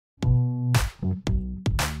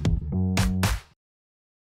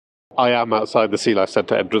I am outside the Sea Life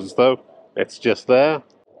Centre entrance though. It's just there.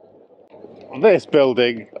 This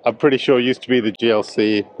building, I'm pretty sure used to be the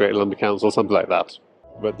GLC, Greater London Council, something like that.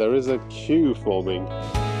 But there is a queue forming.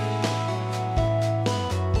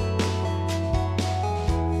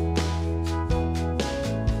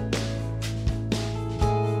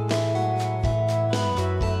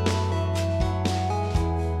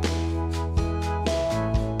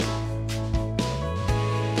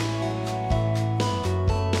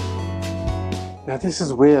 Now this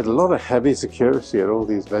is weird, a lot of heavy security at all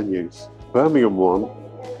these venues. Birmingham one,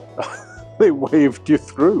 they waved you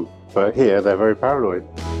through, but here they're very paranoid.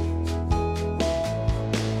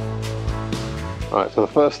 Alright, so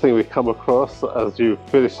the first thing we come across as you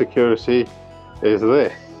finish security is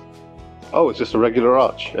this. Oh, it's just a regular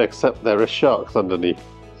arch, except there are sharks underneath,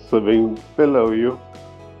 swimming below you.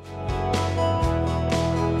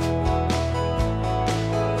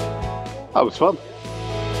 That was fun.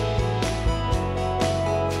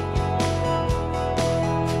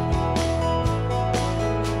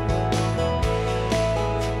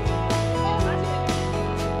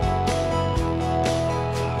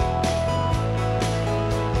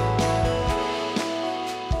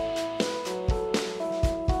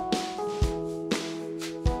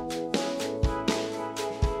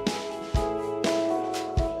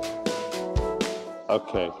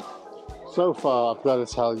 Okay, so far I've got to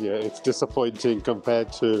tell you it's disappointing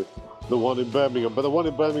compared to the one in Birmingham, but the one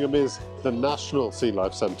in Birmingham is the National Sea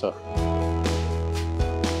Life Centre.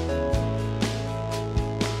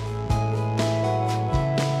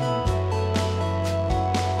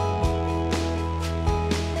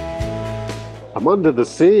 I'm under the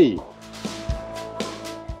sea!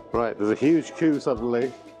 Right, there's a huge queue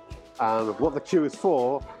suddenly, and what the queue is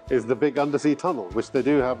for is the big undersea tunnel, which they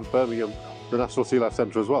do have in Birmingham, the National Sea Life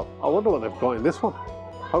Centre as well. I wonder what they've got in this one.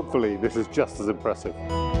 Hopefully this is just as impressive.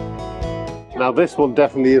 Now this one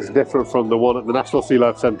definitely is different from the one at the National Sea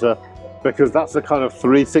Life Centre because that's a kind of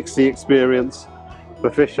 360 experience.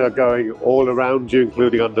 The fish are going all around you,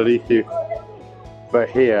 including underneath you. But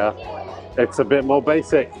here, it's a bit more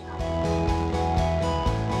basic.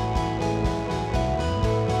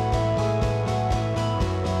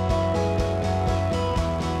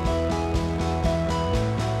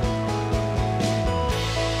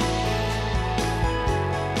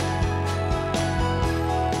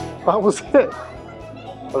 That was it.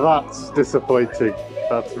 That's disappointing.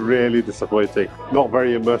 That's really disappointing. Not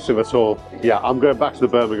very immersive at all. Yeah, I'm going back to the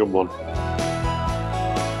Birmingham one.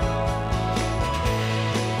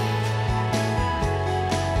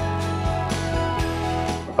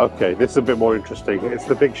 Okay, this is a bit more interesting. It's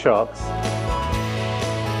the big sharks.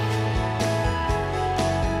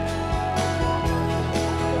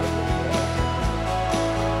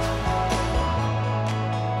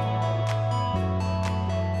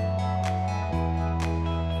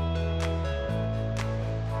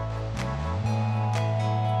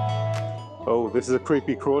 Oh, this is a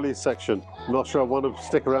creepy crawly section. I'm not sure I want to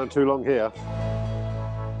stick around too long here.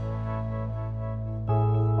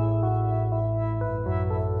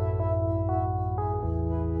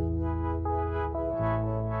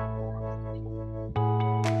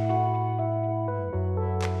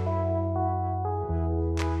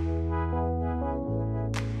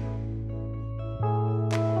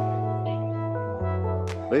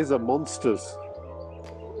 These are monsters.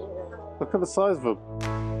 Look at the size of them.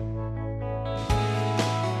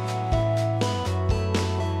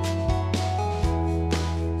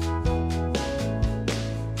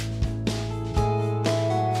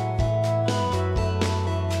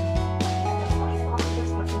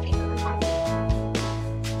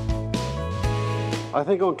 I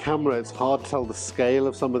think on camera it's hard to tell the scale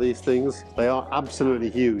of some of these things. They are absolutely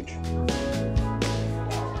huge.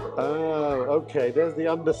 Oh, okay, there's the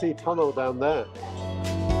undersea tunnel down there.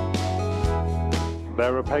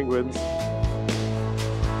 There are penguins.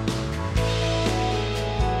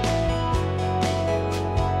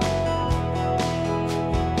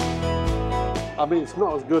 I mean, it's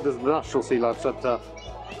not as good as the National Sea Life Centre,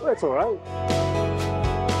 but it's alright.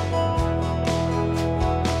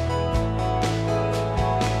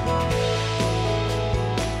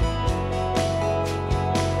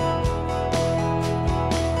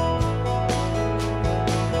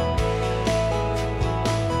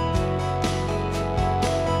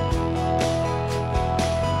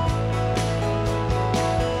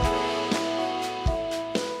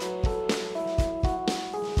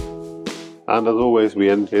 And as always, we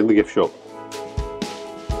end in the gift shop.